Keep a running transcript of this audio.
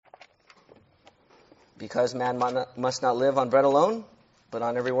because man must not live on bread alone, but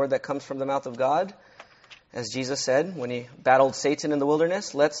on every word that comes from the mouth of God. As Jesus said when he battled Satan in the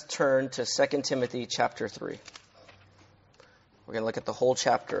wilderness, let's turn to 2 Timothy chapter 3. We're going to look at the whole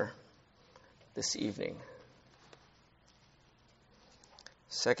chapter this evening.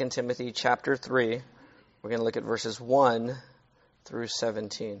 2 Timothy chapter 3, we're going to look at verses 1 through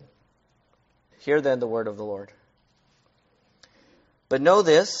 17. Hear then the word of the Lord. But know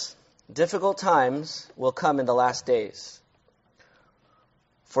this, difficult times will come in the last days.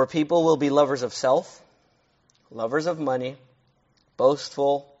 For people will be lovers of self, lovers of money,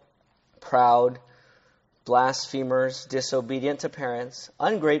 boastful, proud, blasphemers, disobedient to parents,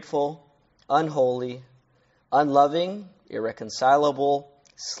 ungrateful, unholy, unloving, irreconcilable,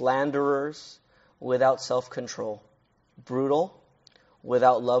 slanderers, without self-control, brutal,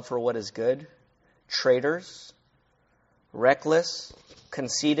 without love for what is good, traitors, reckless,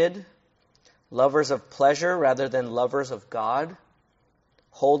 conceited, lovers of pleasure rather than lovers of God,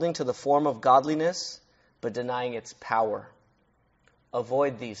 holding to the form of godliness, but denying its power.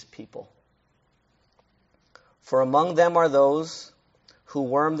 Avoid these people. For among them are those who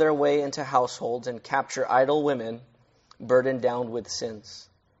worm their way into households and capture idle women burdened down with sins,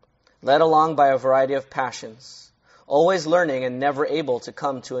 led along by a variety of passions, always learning and never able to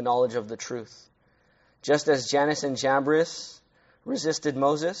come to a knowledge of the truth. Just as Jannes and Jambres resisted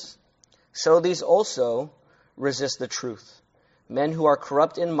Moses, so these also resist the truth. Men who are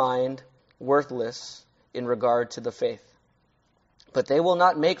corrupt in mind, worthless in regard to the faith. But they will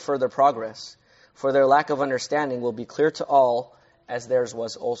not make further progress, for their lack of understanding will be clear to all, as theirs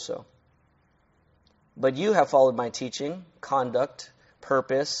was also. But you have followed my teaching, conduct,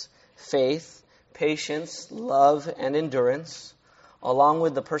 purpose, faith, patience, love, and endurance, along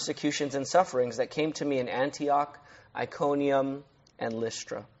with the persecutions and sufferings that came to me in Antioch, Iconium, and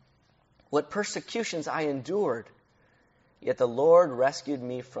Lystra. What persecutions I endured, yet the Lord rescued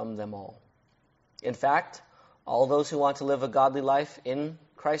me from them all. In fact, all those who want to live a godly life in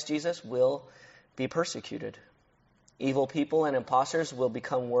Christ Jesus will be persecuted. Evil people and impostors will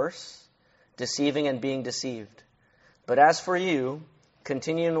become worse, deceiving and being deceived. But as for you,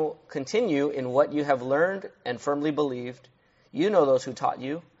 continue in what you have learned and firmly believed. You know those who taught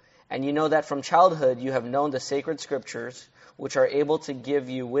you, and you know that from childhood you have known the sacred scriptures, which are able to give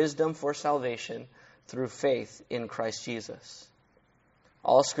you wisdom for salvation through faith in Christ Jesus.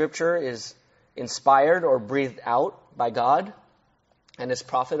 All scripture is inspired or breathed out by God and is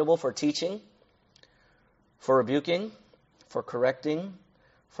profitable for teaching, for rebuking, for correcting,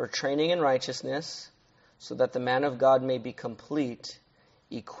 for training in righteousness, so that the man of God may be complete,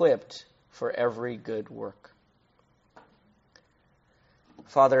 equipped for every good work.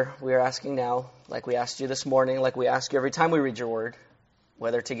 Father, we are asking now, like we asked you this morning, like we ask you every time we read your word,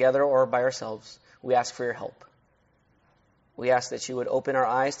 whether together or by ourselves, we ask for your help. We ask that you would open our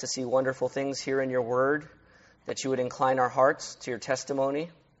eyes to see wonderful things here in your word, that you would incline our hearts to your testimony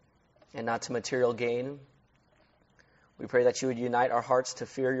and not to material gain. We pray that you would unite our hearts to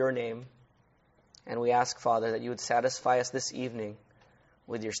fear your name. And we ask, Father, that you would satisfy us this evening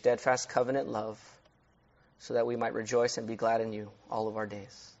with your steadfast covenant love, so that we might rejoice and be glad in you all of our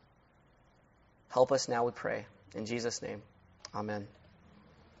days. Help us now, we pray. In Jesus' name, amen.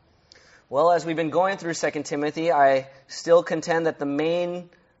 Well, as we've been going through 2 Timothy, I still contend that the main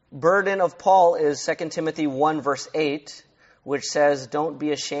burden of Paul is 2 Timothy 1 verse 8, which says, "Don't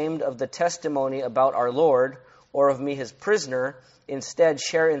be ashamed of the testimony about our Lord, or of me his prisoner. Instead,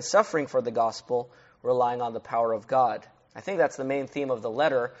 share in suffering for the gospel, relying on the power of God." I think that's the main theme of the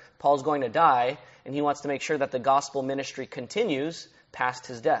letter. Paul's going to die, and he wants to make sure that the gospel ministry continues past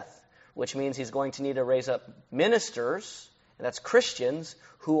his death, which means he's going to need to raise up ministers, and that's Christians,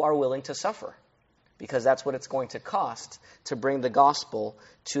 who are willing to suffer, because that's what it's going to cost to bring the gospel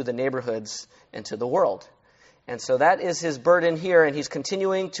to the neighborhoods and to the world. And so that is his burden here, and he's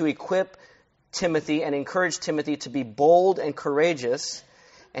continuing to equip Timothy and encourage Timothy to be bold and courageous,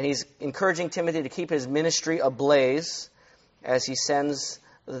 and he's encouraging Timothy to keep his ministry ablaze as he sends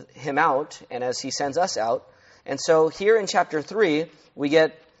him out and as he sends us out. And so here in chapter 3, we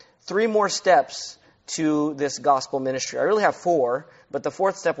get 3 more steps to this gospel ministry. I really have 4, but the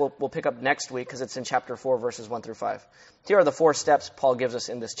 4th step we'll pick up next week because it's in chapter 4, verses 1 through 5. Here are the 4 steps Paul gives us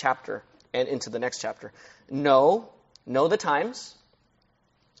in this chapter and into the next chapter. Know the times.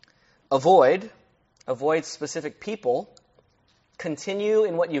 Avoid specific people. Continue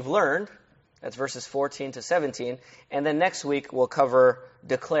in what you've learned. That's verses 14 to 17. And then next week we'll cover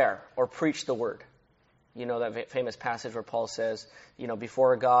declare or preach the word. You know that famous passage where Paul says,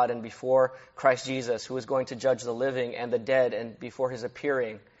 before God and before Christ Jesus, who is going to judge the living and the dead, and before his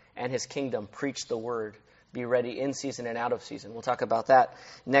appearing, and his kingdom. Preach the word. Be ready in season and out of season. We'll talk about that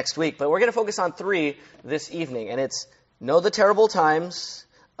next week. But we're going to focus on 3 this evening. And it's know the terrible times,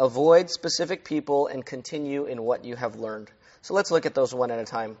 avoid specific people, and continue in what you have learned. So let's look at those one at a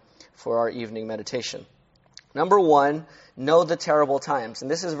time for our evening meditation. Number 1, know the terrible times.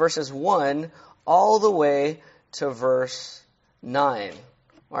 And this is verses 1 all the way to verse 9.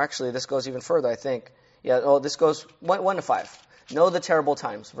 Or actually, this goes even further, I think. This goes 1 to 5. Know the terrible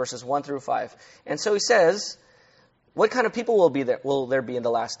times, verses 1 through 5. And so he says, what kind of people will there be in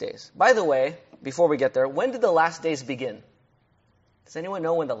the last days? By the way, before we get there, when did the last days begin? Does anyone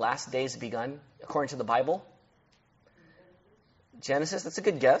know when the last days begun, according to the Bible? Genesis, that's a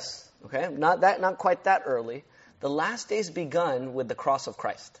good guess. Okay, not quite that early. The last days begun with the cross of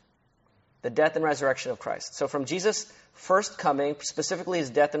Christ, the death and resurrection of Christ. So from Jesus' first coming, specifically his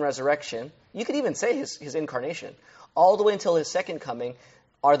death and resurrection, you could even say his incarnation, all the way until his second coming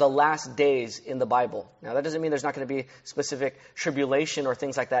are the last days in the Bible. Now, that doesn't mean there's not going to be specific tribulation or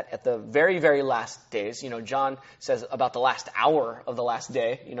things like that at the very, very last days. John says about the last hour of the last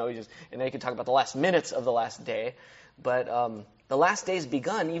day, and then you can talk about the last minutes of the last day. But the last days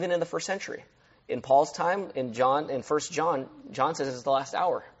begun even in the first century. In Paul's time, in 1 John, John says it's the last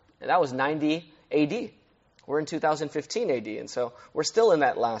hour. And that was 90 AD. We're in 2015 AD, and so we're still in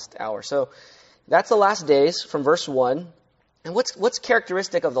that last hour. So that's the last days from verse 1. And what's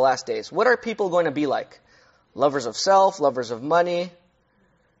characteristic of the last days? What are people going to be like? Lovers of self, lovers of money.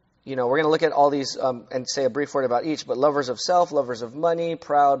 We're going to look at all these and say a brief word about each, but lovers of self, lovers of money,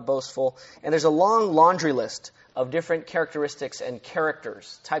 proud, boastful. And there's a long laundry list of different characteristics and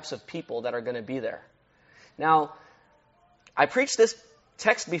characters, types of people that are going to be there. Now, I preached this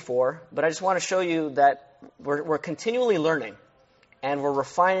text before, but I just want to show you that we're continually learning and we're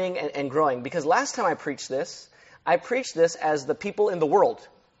refining and growing. Because last time I preached this as the people in the world,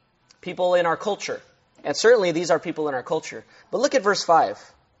 people in our culture. And certainly these are people in our culture. But look at verse 5.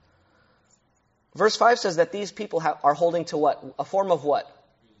 Verse 5 says that these people are holding to what? A form of what?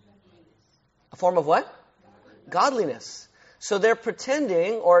 A form of what? Godliness. So they're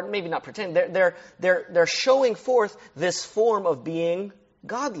pretending, or maybe not pretending, they're showing forth this form of being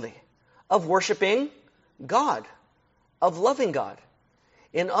godly, of worshiping God, of loving God.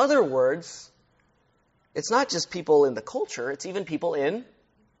 In other words, it's not just people in the culture, it's even people in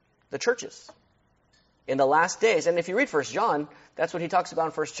the churches. In the last days. And if you read 1 John, that's what he talks about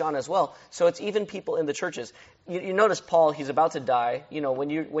in 1 John as well. So it's even people in the churches. You notice Paul, he's about to die. When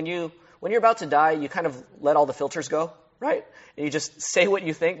you're about to die, you kind of let all the filters go, right? And you just say what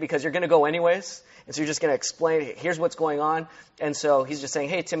you think because you're going to go anyways. And so you're just going to explain, here's what's going on. And so he's just saying,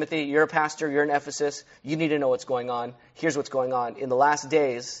 hey, Timothy, you're a pastor, you're in Ephesus. You need to know what's going on. Here's what's going on. In the last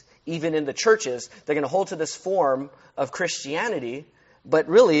days, even in the churches, they're going to hold to this form of Christianity. But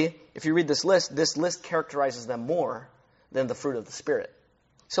really, if you read this list characterizes them more than the fruit of the Spirit.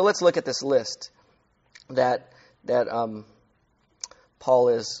 So let's look at this list that Paul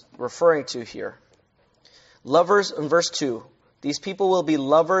is referring to here. Lovers, in verse 2, these people will be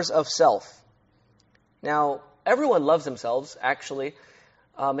lovers of self. Now, everyone loves themselves, actually.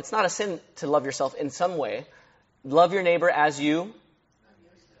 It's not a sin to love yourself in some way. Love your neighbor as you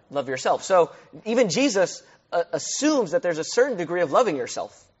love yourself. So even Jesus assumes that there's a certain degree of loving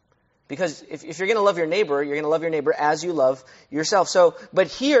yourself. Because if you're going to love your neighbor, you're going to love your neighbor as you love yourself. But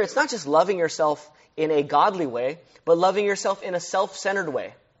here, it's not just loving yourself in a godly way, but loving yourself in a self-centered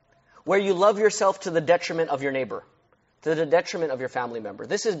way, where you love yourself to the detriment of your neighbor, to the detriment of your family member.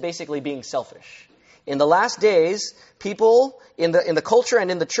 This is basically being selfish. In the last days, people in the culture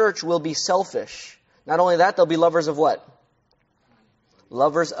and in the church will be selfish. Not only that, they'll be lovers of what?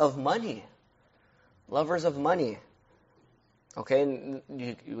 Lovers of money. Lovers of money. Okay,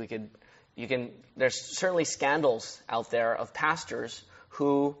 there's certainly scandals out there of pastors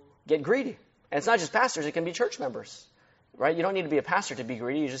who get greedy. And it's not just pastors, it can be church members. Right? You don't need to be a pastor to be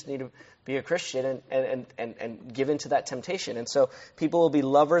greedy. You just need to be a Christian and give in to that temptation. And so people will be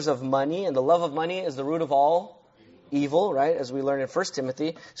lovers of money, and the love of money is the root of all evil, right? As we learn in 1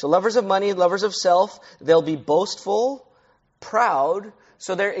 Timothy. So lovers of money, lovers of self, they'll be boastful, proud.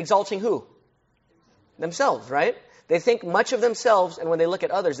 So they're exalting who? Themselves, right? They think much of themselves, and when they look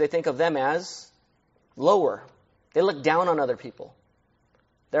at others, they think of them as lower. They look down on other people.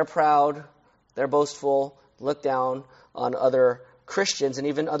 They're proud, they're boastful, look down on other Christians and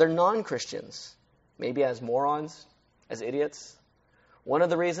even other non-Christians, maybe as morons, as idiots. One of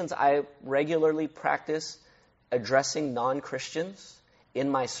the reasons I regularly practice addressing non-Christians in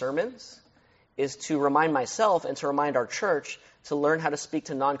my sermons is to remind myself and to remind our church to learn how to speak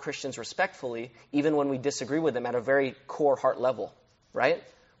to non-Christians respectfully, even when we disagree with them at a very core heart level, right?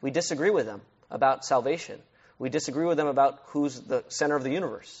 We disagree with them about salvation. We disagree with them about who's the center of the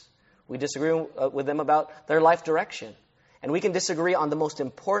universe. We disagree with them about their life direction. And we can disagree on the most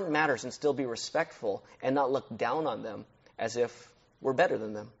important matters and still be respectful and not look down on them as if we're better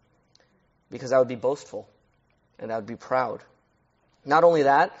than them. Because that would be boastful and that would be proud. Not only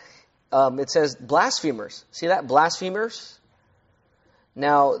that, it says blasphemers. See that? Blasphemers.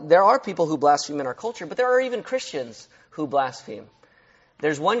 Now, there are people who blaspheme in our culture, but there are even Christians who blaspheme.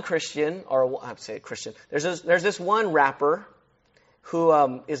 There's one Christian, or I'd say Christian, there's this one rapper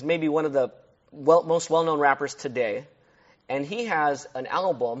who is maybe one of the most well-known rappers today, and he has an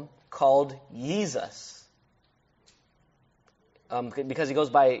album called Yeezus. Because he goes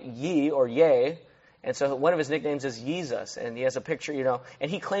by Ye or Ye, and so one of his nicknames is Yeezus, and he has a picture,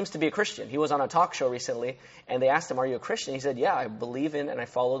 and he claims to be a Christian. He was on a talk show recently, and they asked him, "Are you a Christian?" He said, "Yeah, I believe in and I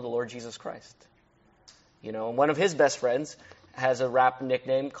follow the Lord Jesus Christ." And one of his best friends has a rap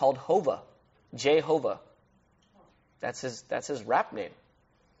nickname called Hova, Jehovah. That's his rap name.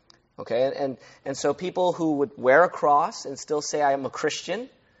 Okay, and so people who would wear a cross and still say, "I am a Christian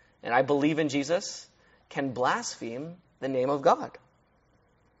and I believe in Jesus," can blaspheme the name of God.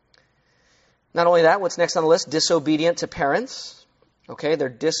 Not only that, what's next on the list? Disobedient to parents. Okay, they're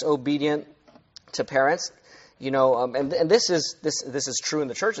disobedient to parents. And this is true in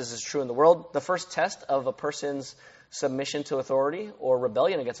the church. This is true in the world. The first test of a person's submission to authority or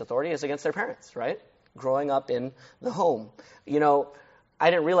rebellion against authority is against their parents, right? Growing up in the home. I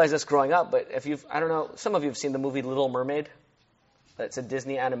didn't realize this growing up, but I don't know, some of you have seen the movie Little Mermaid. It's a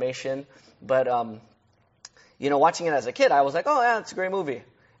Disney animation. But, watching it as a kid, I was like, oh, yeah, it's a great movie.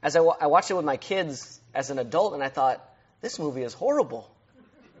 As I watched it with my kids as an adult, and I thought, this movie is horrible.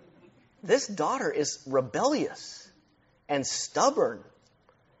 This daughter is rebellious and stubborn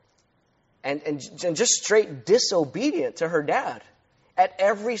and just straight disobedient to her dad at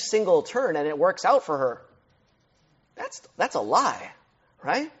every single turn, and it works out for her. That's a lie,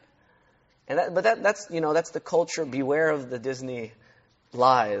 right? That's the culture. Beware of the Disney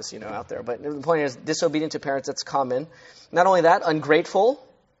lies, out there. But the point is, disobedient to parents, that's common. Not only that, ungrateful.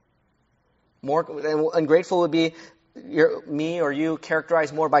 Ungrateful would be me or you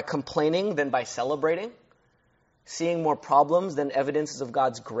characterized more by complaining than by celebrating. Seeing more problems than evidences of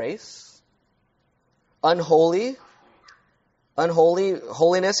God's grace. Unholy.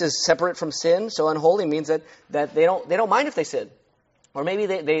 Holiness is separate from sin. So unholy means that they don't mind if they sin. Or maybe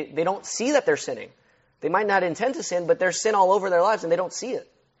they don't see that they're sinning. They might not intend to sin, but there's sin all over their lives and they don't see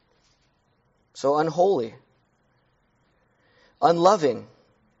it. So unholy. Unloving.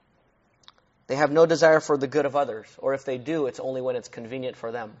 They have no desire for the good of others. Or if they do, it's only when it's convenient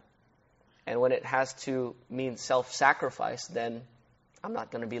for them. And when it has to mean self-sacrifice, then I'm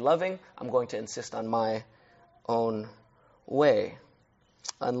not going to be loving. I'm going to insist on my own way.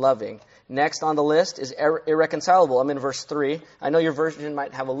 Unloving. Next on the list is irreconcilable. I'm in verse 3. I know your version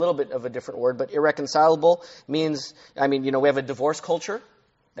might have a little bit of a different word, but irreconcilable means, we have a divorce culture.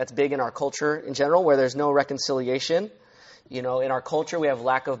 That's big in our culture in general, where there's no reconciliation. In our culture, we have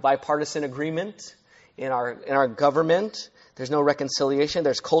lack of bipartisan agreement. In our government, there's no reconciliation.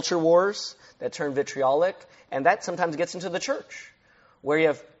 There's culture wars that turn vitriolic. And that sometimes gets into the church, where you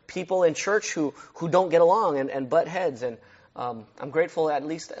have people in church who don't get along and butt heads. And I'm grateful, at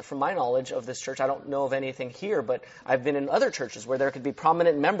least from my knowledge of this church, I don't know of anything here, but I've been in other churches where there could be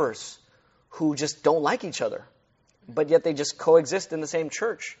prominent members who just don't like each other. But yet they just coexist in the same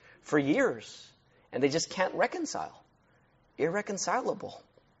church for years. And they just can't reconcile. Irreconcilable.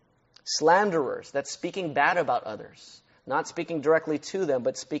 Slanderers, that's speaking bad about others. Not speaking directly to them,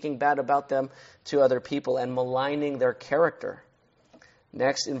 but speaking bad about them to other people and maligning their character.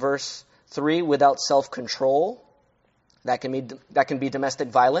 Next, in verse 3, without self-control. That can be domestic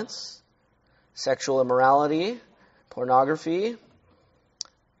violence, sexual immorality, pornography,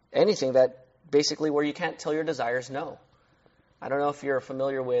 anything that basically where you can't tell your desires no. I don't know if you're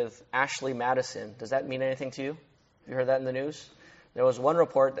familiar with Ashley Madison. Does that mean anything to you? You heard that in the news? There was one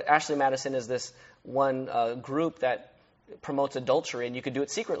report that Ashley Madison is this one group that promotes adultery, and you could do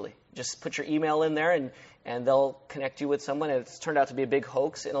it secretly. Just put your email in there, and they'll connect you with someone. And it's turned out to be a big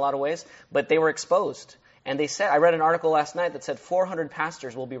hoax in a lot of ways, but they were exposed. And they said, I read an article last night that said 400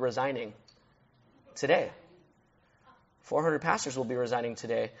 pastors will be resigning today. 400 pastors will be resigning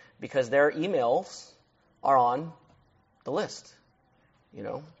today because their emails are on the list.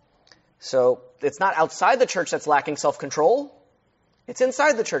 So it's not outside the church that's lacking self-control. It's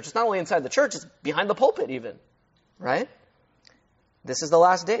inside the church. It's not only inside the church, it's behind the pulpit even. Right? This is the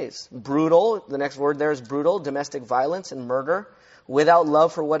last days. Brutal. The next word there is brutal. Domestic violence and murder. Without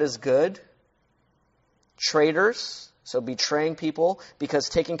love for what is good. Traitors. So betraying people because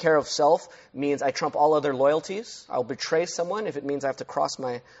taking care of self means I trump all other loyalties. I'll betray someone if it means I have to cross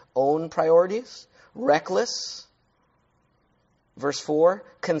my own priorities. Reckless. Verse 4,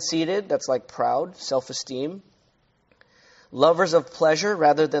 conceited, that's like proud, self-esteem. Lovers of pleasure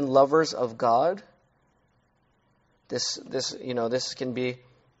rather than lovers of God. This can be,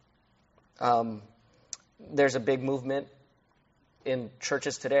 there's a big movement in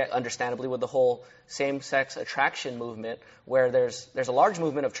churches today, understandably, with the whole same-sex attraction movement, where there's a large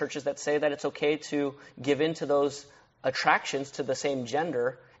movement of churches that say that it's okay to give in to those attractions to the same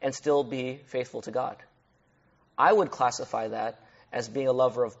gender and still be faithful to God. I would classify that as being a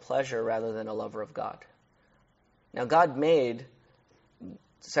lover of pleasure rather than a lover of God. Now, God made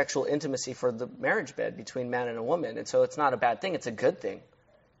sexual intimacy for the marriage bed between man and a woman, and so it's not a bad thing, it's a good thing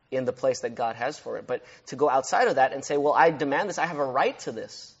in the place that God has for it. But to go outside of that and say, well, I demand this, I have a right to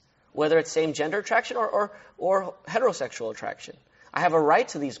this, whether it's same-gender attraction or heterosexual attraction. I have a right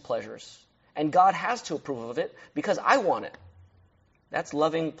to these pleasures, and God has to approve of it because I want it. That's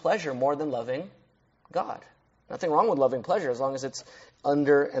loving pleasure more than loving God. Nothing wrong with loving pleasure as long as it's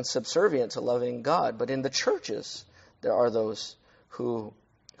under and subservient to loving God. But in the churches, there are those who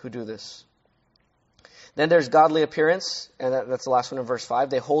do this. Then there's godly appearance, and that's the last one in verse 5.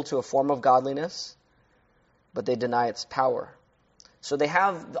 They hold to a form of godliness, but they deny its power. So they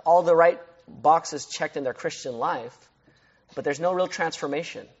have all the right boxes checked in their Christian life, but there's no real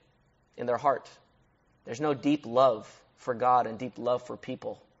transformation in their heart. There's no deep love for God and deep love for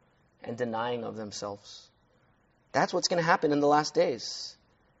people and denying of themselves. That's what's going to happen in the last days.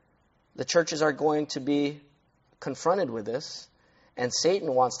 The churches are going to be confronted with this, and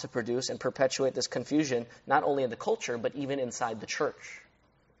Satan wants to produce and perpetuate this confusion, not only in the culture, but even inside the church.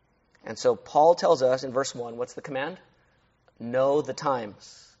 And so Paul tells us in verse 1, what's the command? Know the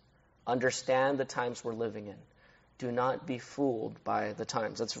times. Understand the times we're living in. Do not be fooled by the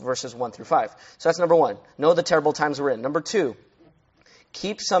times. That's verses 1 through 5. So that's number 1. Know the terrible times we're in. Number 2,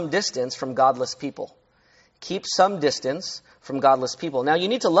 keep some distance from godless people. Keep some distance from godless people. Now, you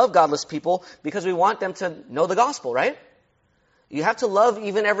need to love godless people because we want them to know the gospel, right? You have to love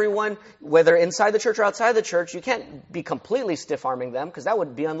even everyone, whether inside the church or outside the church. You can't be completely stiff-arming them because that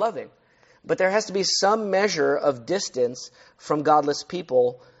would be unloving. But there has to be some measure of distance from godless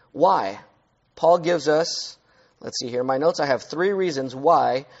people. Why? Paul gives us, let's see here, in my notes I have 3 reasons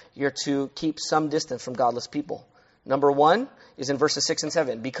why you're to keep some distance from godless people. Number 1 is in verses 6 and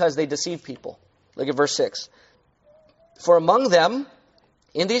 7, because they deceive people. Look at verse 6. For among them,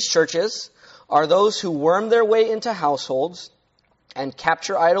 in these churches, are those who worm their way into households and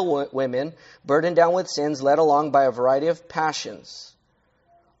capture idle women, burdened down with sins, led along by a variety of passions,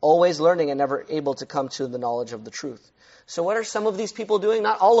 always learning and never able to come to the knowledge of the truth. So what are some of these people doing?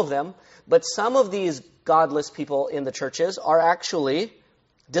 Not all of them, but some of these godless people in the churches are actually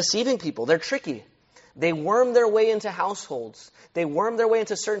deceiving people. They're tricky. They worm their way into households. They worm their way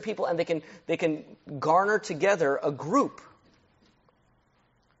into certain people, and they can garner together a group.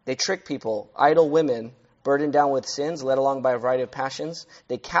 They trick people, idle women, burdened down with sins, led along by a variety of passions.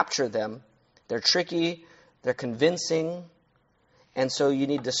 They capture them. They're tricky. They're convincing. And so you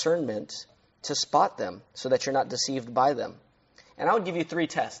need discernment to spot them so that you're not deceived by them. And I would give you 3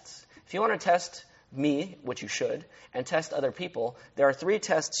 tests. If you want to test me, which you should, and test other people, there are 3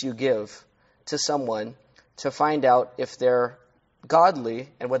 tests you give to someone to find out if they're godly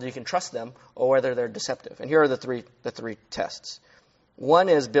and whether you can trust them or whether they're deceptive. And here are the three tests. 1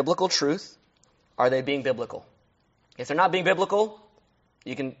 is biblical truth. Are they being biblical? If they're not being biblical,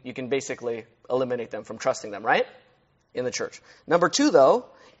 you can basically eliminate them from trusting them, right? In the church. Number 2, though,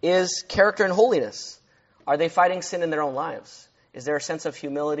 is character and holiness. Are they fighting sin in their own lives? Is there a sense of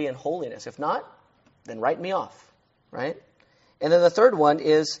humility and holiness? If not, then write me off, right? And then the 3rd one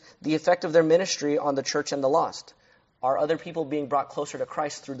is the effect of their ministry on the church and the lost. Are other people being brought closer to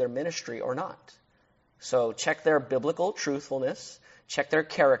Christ through their ministry or not? So check their biblical truthfulness, check their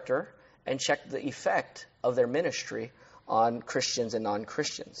character, and check the effect of their ministry on Christians and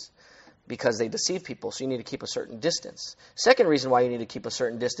non-Christians, because they deceive people, so you need to keep a certain distance. Second reason why you need to keep a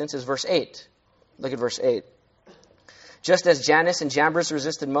certain distance is verse 8. Look at verse 8. Just as Jannes and Jambres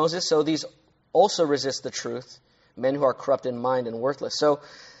resisted Moses, so these also resist the truth, men who are corrupt in mind and worthless. So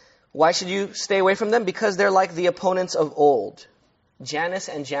why should you stay away from them? Because they're like the opponents of old. Jannes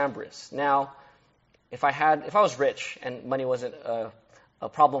and Jambres. Now, if I was rich and money wasn't a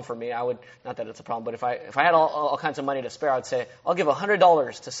problem for me, I would, not that it's a problem, but if I had all kinds of money to spare, I'd say, I'll give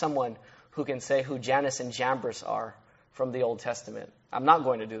 $100 to someone who can say who Jannes and Jambres are from the Old Testament. I'm not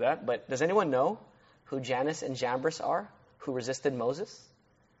going to do that, but does anyone know who Jannes and Jambres are, who resisted Moses?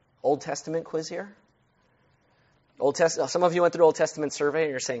 Old Testament quiz here. Some of you went through Old Testament survey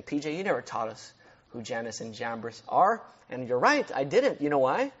and you're saying, PJ, you never taught us who Jannes and Jambres are. And you're right, I didn't. You know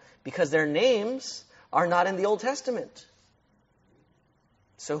why? Because their names are not in the Old Testament.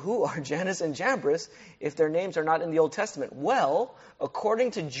 So who are Jannes and Jambres if their names are not in the Old Testament? Well,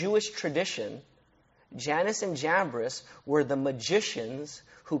 according to Jewish tradition, Jannes and Jambres were the magicians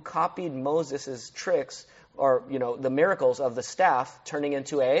who copied Moses' tricks, or, the miracles of the staff turning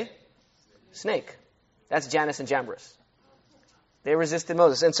into a snake. That's Jannes and Jambres. They resisted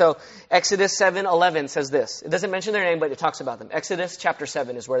Moses. And so Exodus 7:11 says this. It doesn't mention their name, but it talks about them. Exodus chapter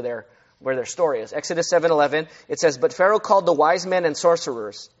 7 is where their story is. Exodus 7:11, it says, "But Pharaoh called the wise men and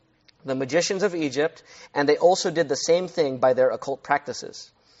sorcerers, the magicians of Egypt, and they also did the same thing by their occult practices."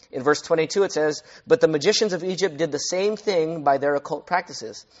 In verse 22 it says, "But the magicians of Egypt did the same thing by their occult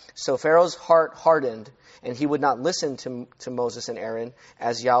practices. So Pharaoh's heart hardened, and he would not listen to Moses and Aaron,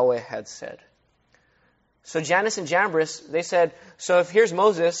 as Yahweh had said." So Jannes and Jambres, they said, so if here's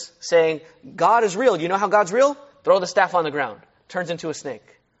Moses saying, God is real. You know how God's real? Throw the staff on the ground. Turns into a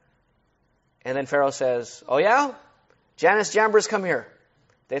snake. And then Pharaoh says, oh yeah? Jannes, Jambres, come here.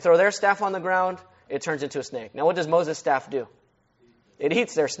 They throw their staff on the ground. It turns into a snake. Now what does Moses' staff do? It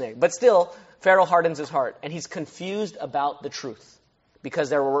eats their snake. But still, Pharaoh hardens his heart. And he's confused about the truth.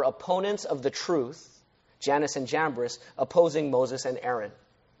 Because there were opponents of the truth, Jannes and Jambres, opposing Moses and Aaron.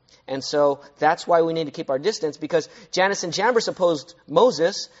 And so that's why we need to keep our distance, because Jannes and Jambres opposed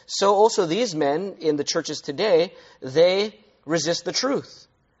Moses, so also these men in the churches today, they resist the truth.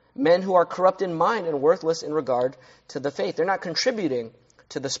 Men who are corrupt in mind and worthless in regard to the faith. They're not contributing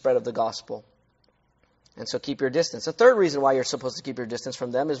to the spread of the gospel. And so keep your distance. The third reason why you're supposed to keep your distance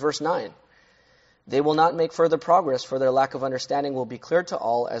from them is verse 9. "They will not make further progress, for their lack of understanding will be clear to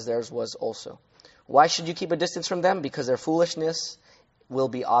all, as theirs was also." Why should you keep a distance from them? Because their foolishness will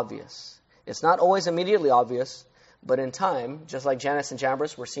be obvious. It's not always immediately obvious, but in time, just like Jannes and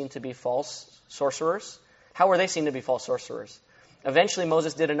Jambres were seen to be false sorcerers. How were they seen to be false sorcerers? Eventually,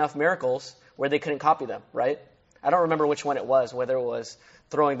 Moses did enough miracles where they couldn't copy them, right? I don't remember which one it was, whether it was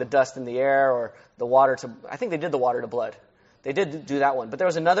throwing the dust in the air or the water to... I think they did the water to blood. They did do that one. But there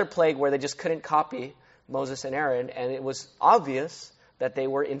was another plague where they just couldn't copy Moses and Aaron, and it was obvious that they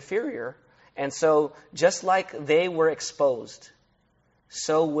were inferior. And so, just like they were exposed,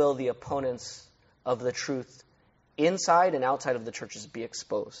 so will the opponents of the truth inside and outside of the churches be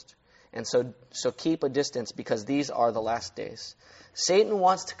exposed. And so keep a distance, because these are the last days. Satan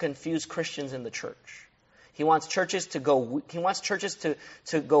wants to confuse Christians in the church. He wants churches to go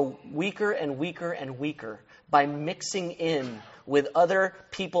weaker and weaker and weaker by mixing in with other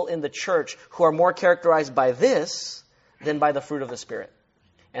people in the church who are more characterized by this than by the fruit of the Spirit.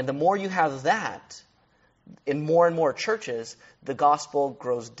 And the more you have that in more and more churches, the gospel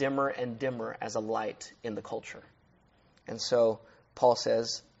grows dimmer and dimmer as a light in the culture. And so Paul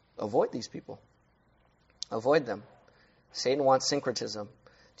says, avoid these people. Avoid them. Satan wants syncretism.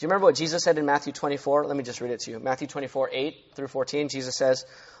 Do you remember what Jesus said in Matthew 24? Let me just read it to you. Matthew 24, 8 through 14, Jesus says,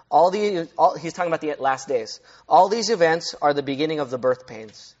 he's talking about the last days. "All these events are the beginning of the birth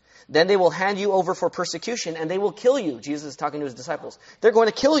pains. Then they will hand you over for persecution, and they will kill you." Jesus is talking to his disciples. "They're going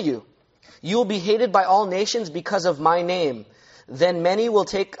to kill you. You will be hated by all nations because of my name. Then many will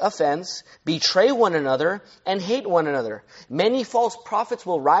take offense, betray one another, and hate one another. Many false prophets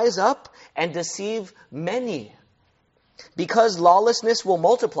will rise up and deceive many. Because lawlessness will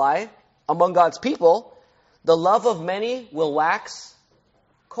multiply among God's people, the love of many will wax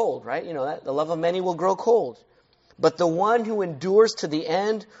cold," right? You know that. The love of many will grow cold. "But the one who endures to the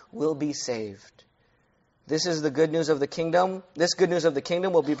end will be saved. This is the good news of the kingdom. This good news of the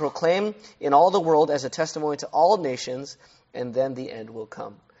kingdom will be proclaimed in all the world as a testimony to all nations, and then the end will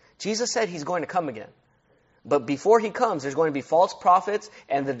come." Jesus said he's going to come again. But before he comes, there's going to be false prophets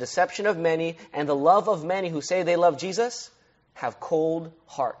and the deception of many and the love of many who say they love Jesus have cold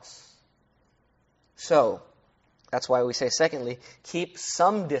hearts. So, that's why we say, secondly, keep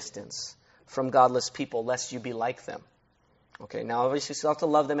some distance from godless people, lest you be like them. Okay, now obviously you still have to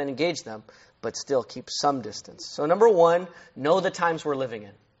love them and engage them, but still keep some distance. So number one, know the times we're living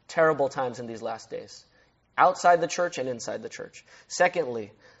in. Terrible times in these last days. Outside the church and inside the church.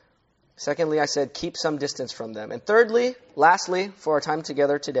 Secondly, I said keep some distance from them. And thirdly, lastly, for our time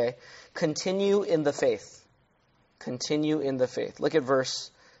together today, continue in the faith. Continue in the faith. Look at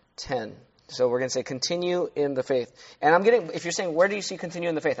verse 10. So we're going to say continue in the faith. And if you're saying, where do you see continue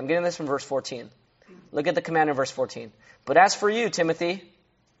in the faith? I'm getting this from verse 14. Look at the command in verse 14. "But as for you, Timothy,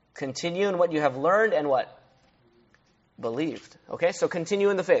 continue in what you have learned and what? Believed." Okay, so continue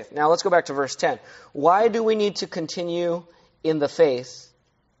in the faith. Now let's go back to verse 10. Why do we need to continue in the faith?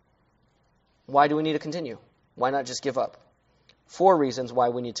 Why do we need to continue? Why not just give up? 4 reasons why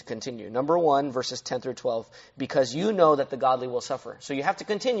we need to continue. Number 1, verses 10 through 12, because you know that the godly will suffer. So you have to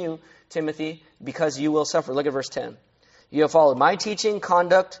continue, Timothy, because you will suffer. Look at verse 10. You have followed my teaching,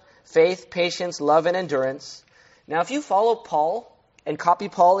 conduct, faith, patience, love, and endurance. Now, if you follow Paul and copy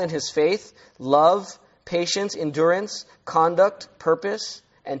Paul in his faith, love, patience, endurance, conduct, purpose,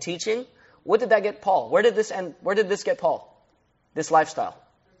 and teaching, what did that get Paul? Where did this end? Where did this get Paul? This lifestyle.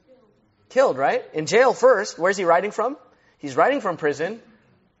 Killed, right? In jail first. Where's he writing from? He's writing from prison,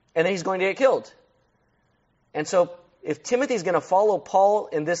 and then he's going to get killed. And so, if Timothy's going to follow Paul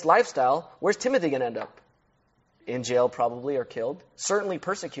in this lifestyle, where's Timothy going to end up? In jail, probably, or killed. Certainly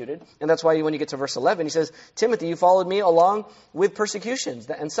persecuted. And that's why when you get to verse 11, he says, Timothy, you followed me along with persecutions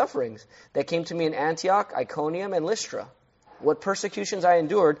and sufferings that came to me in Antioch, Iconium, and Lystra. What persecutions I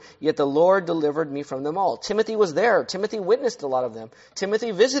endured, yet the Lord delivered me from them all. Timothy was there. Timothy witnessed a lot of them.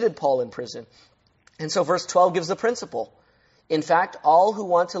 Timothy visited Paul in prison. And so verse 12 gives the principle. In fact, all who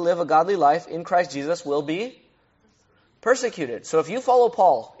want to live a godly life in Christ Jesus will be persecuted. So if you follow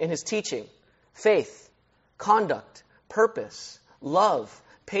Paul in his teaching, faith, conduct, purpose, love,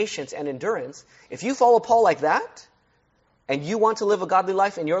 patience, and endurance, if you follow Paul like that, and you want to live a godly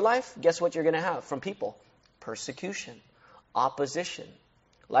life in your life, guess what you're going to have from people? Persecution, opposition.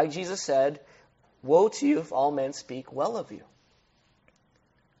 Like Jesus said, woe to you if all men speak well of you.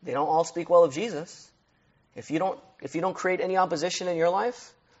 They don't all speak well of Jesus. If you don't create any opposition in your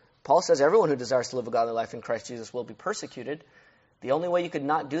life, Paul says everyone who desires to live a godly life in Christ Jesus will be persecuted. The only way you could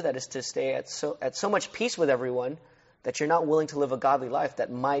not do that is to stay at so much peace with everyone that you're not willing to live a godly life that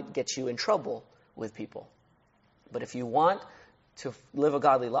might get you in trouble with people. But if you want to live a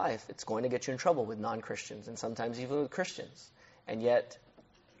godly life, it's going to get you in trouble with non-Christians and sometimes even with Christians. And yet,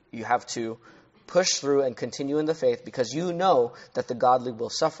 you have to push through and continue in the faith because you know that the godly will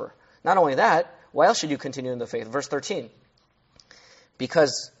suffer. Not only that, why else should you continue in the faith? Verse 13.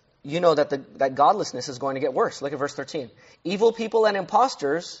 Because you know that that godlessness is going to get worse. Look at verse 13. Evil people and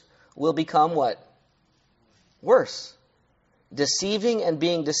impostors will become what? Worse. Deceiving and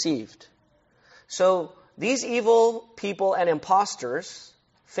being deceived. So these evil people and impostors,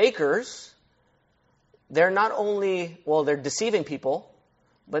 fakers, they're not only, they're deceiving people,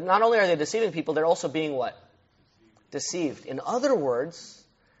 but not only are they deceiving people, they're also being what? Deceived. In other words,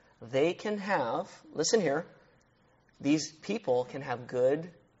 they can have, listen here, these people can have good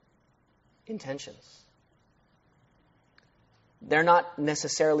intentions. They're not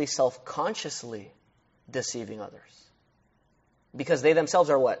necessarily self-consciously deceiving others. Because they themselves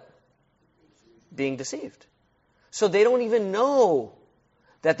are what? Being deceived. So they don't even know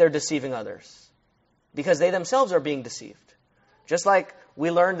that they're deceiving others. Because they themselves are being deceived. Just like we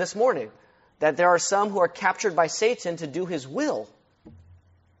learned this morning, that there are some who are captured by Satan to do his will.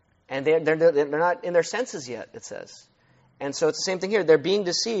 And they're not in their senses yet, it says. And so it's the same thing here. They're being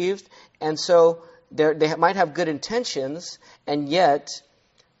deceived, and so they might have good intentions, and yet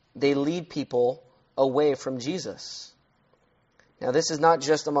they lead people away from Jesus. Now, this is not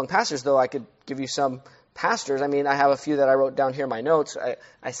just among pastors, though I could give you some pastors. I mean, I have a few that I wrote down here in my notes.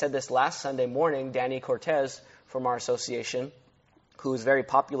 I said this last Sunday morning. Danny Cortez from our association, who is very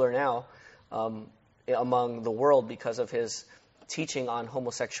popular now among the world because of his teaching on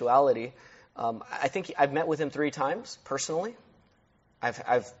homosexuality. I think I've met with him 3 times personally.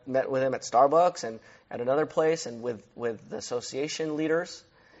 I've met with him at Starbucks and at another place and with the association leaders.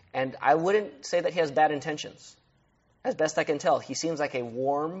 And I wouldn't say that he has bad intentions. As best I can tell, he seems like a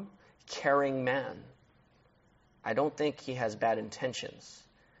warm, caring man. I don't think he has bad intentions.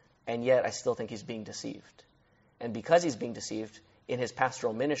 And yet I still think he's being deceived. And because he's being deceived, in his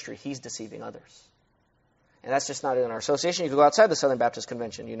pastoral ministry, he's deceiving others. And that's just not in our association. You can go outside the Southern Baptist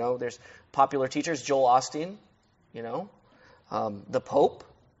Convention. You know, there's popular teachers, Joel Osteen, the Pope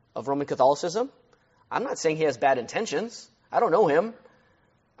of Roman Catholicism. I'm not saying he has bad intentions. I don't know him.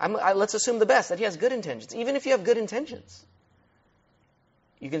 Let's assume the best, that he has good intentions. Even if you have good intentions,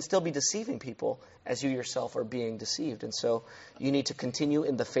 you can still be deceiving people as you yourself are being deceived. And so you need to continue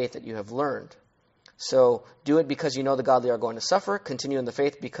in the faith that you have learned. So do it because you know the godly are going to suffer. Continue in the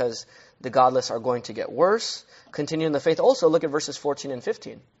faith because the godless are going to get worse. Continue in the faith. Also, look at verses 14 and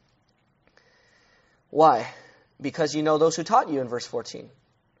 15. Why? Because you know those who taught you in verse 14.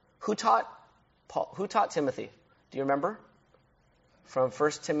 Who taught Paul? Who taught Timothy? Do you remember? From 2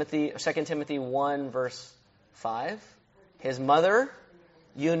 Timothy 1, verse 5. His mother,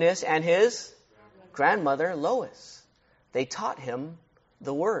 Eunice, and his grandmother, Lois. They taught him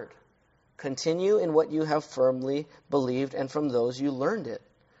the word. Continue in what you have firmly believed, and from those you learned it.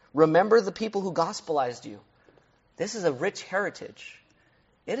 Remember the people who gospelized you. This is a rich heritage.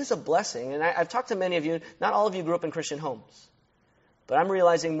 It is a blessing. And I've talked to many of you. Not all of you grew up in Christian homes. But I'm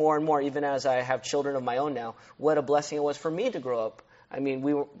realizing more and more, even as I have children of my own now, what a blessing it was for me to grow up. I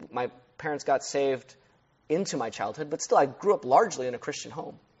mean, my parents got saved into my childhood, but still I grew up largely in a Christian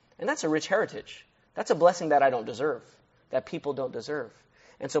home. And that's a rich heritage. That's a blessing that I don't deserve, that people don't deserve.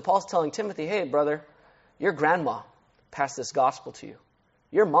 And so Paul's telling Timothy, hey, brother, your grandma passed this gospel to you.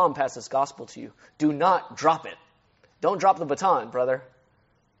 Your mom passed this gospel to you. Do not drop it. Don't drop the baton, brother.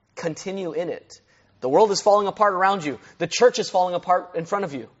 Continue in it. The world is falling apart around you. The church is falling apart in front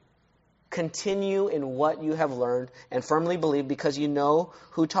of you. Continue in what you have learned and firmly believe because you know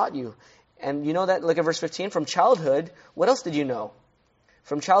who taught you. And you know that, look at verse 15, from childhood, what else did you know?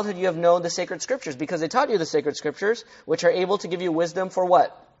 From childhood you have known the sacred scriptures because they taught you the sacred scriptures, which are able to give you wisdom for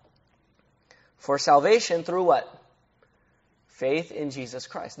what? For salvation through what? Faith in Jesus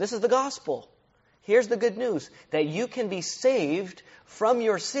Christ. This is the gospel. Here's the good news, that you can be saved from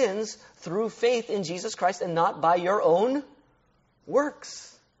your sins through faith in Jesus Christ and not by your own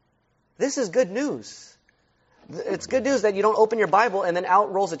works. This is good news. It's good news that you don't open your Bible and then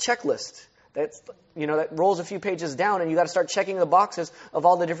out rolls a checklist that rolls a few pages down and you got to start checking the boxes of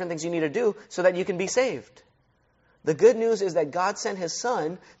all the different things you need to do so that you can be saved. The good news is that God sent His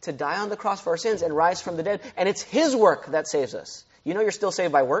Son to die on the cross for our sins and rise from the dead, and it's His work that saves us. You know you're still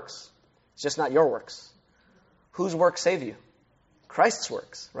saved by works? It's just not your works. Whose works save you? Christ's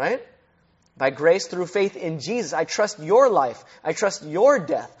works, right? By grace through faith in Jesus. I trust your life. I trust your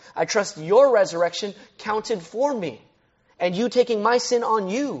death. I trust your resurrection counted for me. And you taking my sin on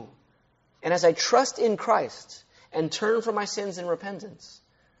you. And as I trust in Christ and turn from my sins in repentance,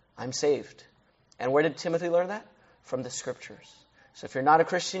 I'm saved. And where did Timothy learn that? From the Scriptures. So if you're not a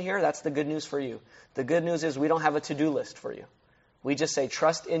Christian here, that's the good news for you. The good news is we don't have a to-do list for you. We just say,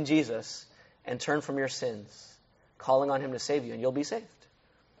 trust in Jesus and turn from your sins, calling on Him to save you, and you'll be saved.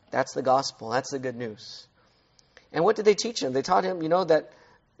 That's the gospel. That's the good news. And what did they teach him? They taught him,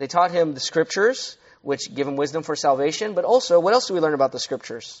 they taught him the Scriptures, which give him wisdom for salvation. But also, what else do we learn about the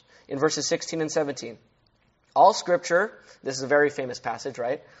Scriptures? In verses 16 and 17. All Scripture, this is a very famous passage,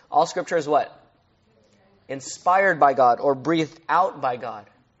 right? All Scripture is what? Inspired by God or breathed out by God.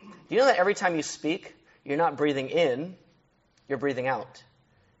 Do you know that every time you speak, you're not breathing in, you're breathing out.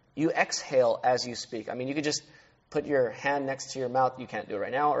 You exhale as you speak. I mean, you could just put your hand next to your mouth. You can't do it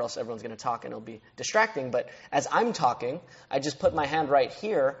right now, or else everyone's going to talk and it'll be distracting. But as I'm talking, I just put my hand right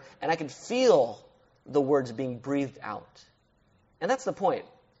here, and I can feel the words being breathed out. And that's the point,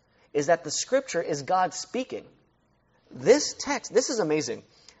 is that the Scripture is God speaking. This text, this is amazing.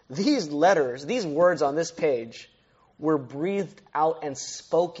 These letters, these words on this page were breathed out and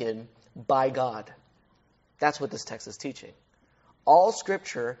spoken by God. That's what this text is teaching. All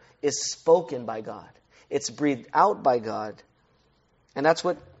Scripture is spoken by God. It's breathed out by God. And that's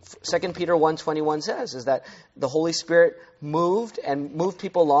what 2 Peter 1:21 says, is that the Holy Spirit moved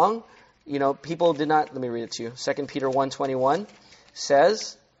people along. People did not, let me read it to you. 2 Peter 1:21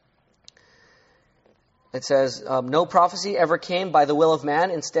 says, no prophecy ever came by the will of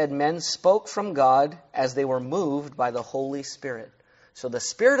man. Instead, men spoke from God as they were moved by the Holy Spirit. So the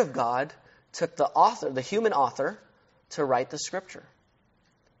Spirit of God took the human author, to write the Scripture.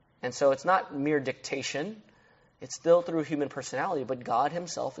 And so it's not mere dictation. It's still through human personality, but God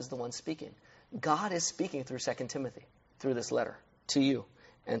Himself is the one speaking. God is speaking through 2 Timothy, through this letter, to you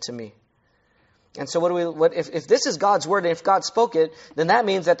and to me. And so if this is God's Word, and if God spoke it, then that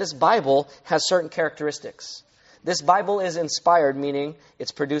means that this Bible has certain characteristics. This Bible is inspired, meaning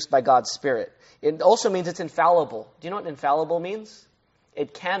it's produced by God's Spirit. It also means it's infallible. Do you know what infallible means?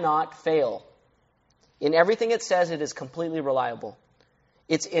 It cannot fail. In everything it says, it is completely reliable.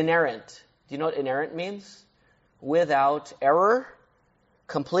 It's inerrant. Do you know what inerrant means? Without error,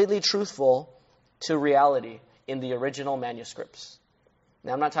 completely truthful to reality in the original manuscripts.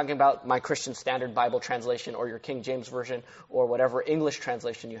 Now, I'm not talking about my Christian Standard Bible translation or your King James Version or whatever English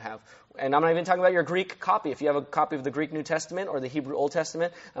translation you have. And I'm not even talking about your Greek copy. If you have a copy of the Greek New Testament or the Hebrew Old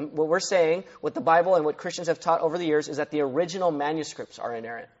Testament, what we're saying, what the Bible and what Christians have taught over the years is that the original manuscripts are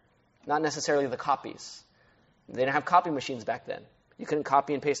inerrant, not necessarily the copies. They didn't have copy machines back then. You couldn't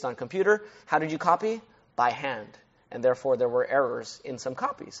copy and paste on a computer. How did you copy? By hand. And therefore, there were errors in some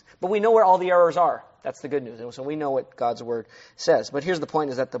copies. But we know where all the errors are. That's the good news. And so we know what God's Word says. But here's the point,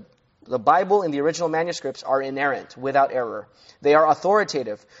 is that the Bible and the original manuscripts are inerrant, without error. They are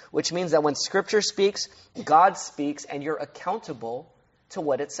authoritative, which means that when Scripture speaks, God speaks, and you're accountable to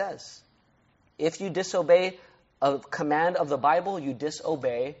what it says. If you disobey a command of the Bible, you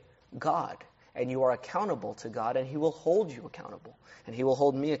disobey God. And you are accountable to God, and He will hold you accountable. And He will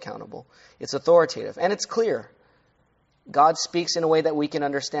hold me accountable. It's authoritative. And it's clear. God speaks in a way that we can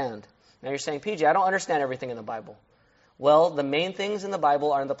understand. Now you're saying, PJ, I don't understand everything in the Bible. Well, the main things in the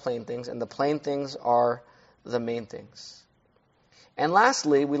Bible are the plain things, and the plain things are the main things. And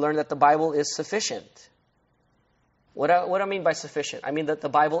lastly, we learn that the Bible is sufficient. What do I mean by sufficient? I mean that the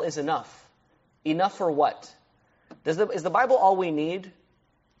Bible is enough. Enough for what? Is the Bible all we need?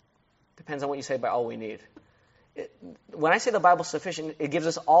 Depends on what you say by all we need. When I say the Bible is sufficient, it gives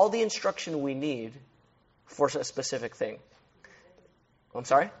us all the instruction we need for a specific thing. I'm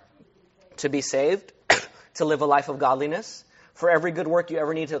sorry? To be saved, to live a life of godliness, for every good work you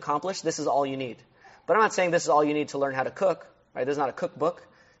ever need to accomplish, this is all you need. But I'm not saying this is all you need to learn how to cook. Right? This is not a cookbook.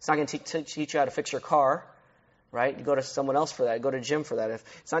 It's not going to teach you how to fix your car. Right? You go to someone else for that. You go to Jim for that. If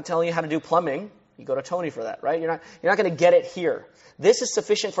it's not telling you how to do plumbing, you go to Tony for that. Right? You're not going to get it here. This is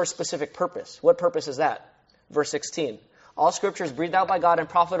sufficient for a specific purpose. What purpose is that? Verse 16. All Scripture is breathed out by God and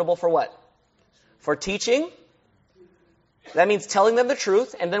profitable for what? For teaching. That means telling them the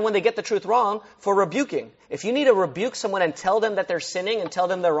truth, and then when they get the truth wrong, for rebuking. If you need to rebuke someone and tell them that they're sinning and tell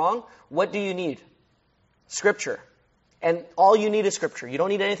them they're wrong, what do you need? Scripture. And all you need is Scripture. You don't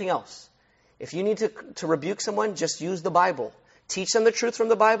need anything else. If you need to rebuke someone, just use the Bible. Teach them the truth from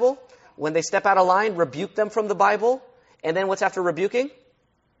the Bible. When they step out of line, rebuke them from the Bible. And then what's after rebuking?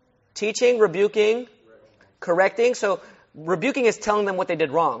 Teaching, rebuking, correcting. So rebuking is telling them what they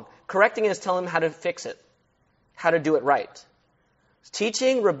did wrong. Correcting is telling them how to fix it. How to do it right.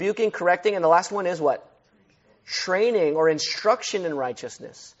 Teaching, rebuking, correcting, and the last one is what? Training or instruction in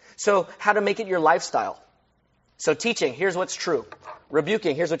righteousness. So how to make it your lifestyle. So teaching, here's what's true.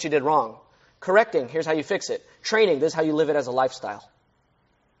 Rebuking, here's what you did wrong. Correcting, here's how you fix it. Training, this is how you live it as a lifestyle.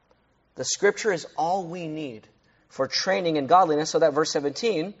 The Scripture is all we need for training in godliness, so that verse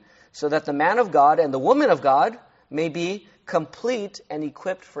 17, so that the man of God and the woman of God may be complete and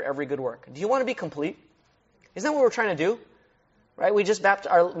equipped for every good work. Do you want to be complete? Isn't that what we're trying to do? Right? We just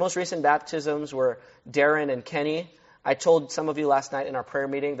our most recent baptisms were Darren and Kenny. I told some of you last night in our prayer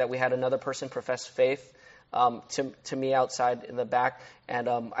meeting that we had another person profess faith to me outside in the back, and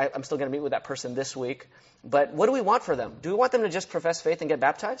I'm still going to meet with that person this week. But what do we want for them? Do we want them to just profess faith and get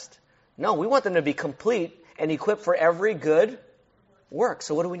baptized? No, we want them to be complete and equipped for every good work.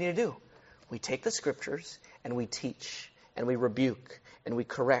 So what do we need to do? We take the Scriptures and we teach and we rebuke and we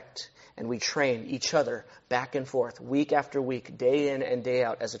correct and we train each other back and forth, week after week, day in and day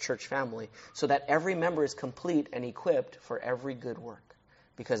out as a church family, so that every member is complete and equipped for every good work.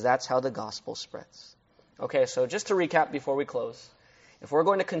 Because that's how the gospel spreads. Okay, so just to recap before we close. If we're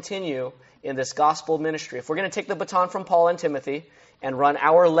going to continue in this gospel ministry, if we're going to take the baton from Paul and Timothy and run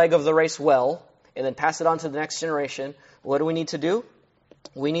our leg of the race well, and then pass it on to the next generation, what do we need to do?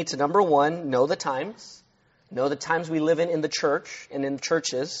 We need to, number one, know the times. Know the times we live in the church and in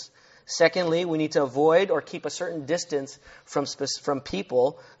churches. Secondly, we need to avoid or keep a certain distance from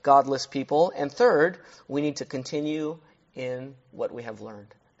people, godless people. And third, we need to continue in what we have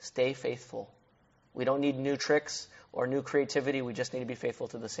learned. Stay faithful. We don't need new tricks or new creativity. We just need to be faithful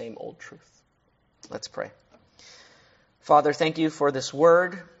to the same old truth. Let's pray. Father, thank you for this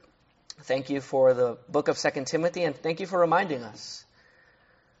word. Thank you for the book of 2 Timothy, and thank you for reminding us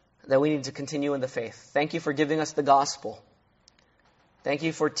that we need to continue in the faith. Thank you for giving us the gospel. Thank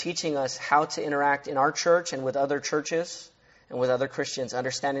you for teaching us how to interact in our church and with other churches and with other Christians,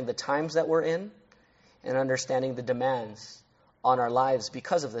 understanding the times that we're in and understanding the demands on our lives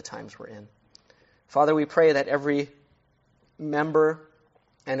because of the times we're in. Father, we pray that every member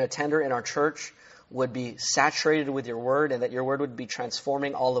and attender in our church would be saturated with your word, and that your word would be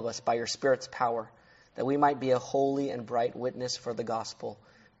transforming all of us by your Spirit's power, that we might be a holy and bright witness for the gospel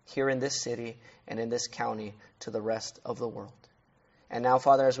here in this city and in this county to the rest of the world. And now,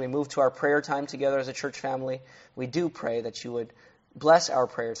 Father, as we move to our prayer time together as a church family, we do pray that you would bless our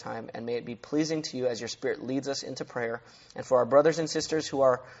prayer time, and may it be pleasing to you as your Spirit leads us into prayer. And for our brothers and sisters who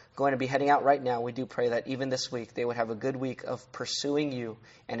are going to be heading out right now, we do pray that even this week they would have a good week of pursuing you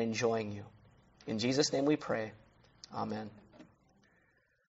and enjoying you. In Jesus' name we pray. Amen.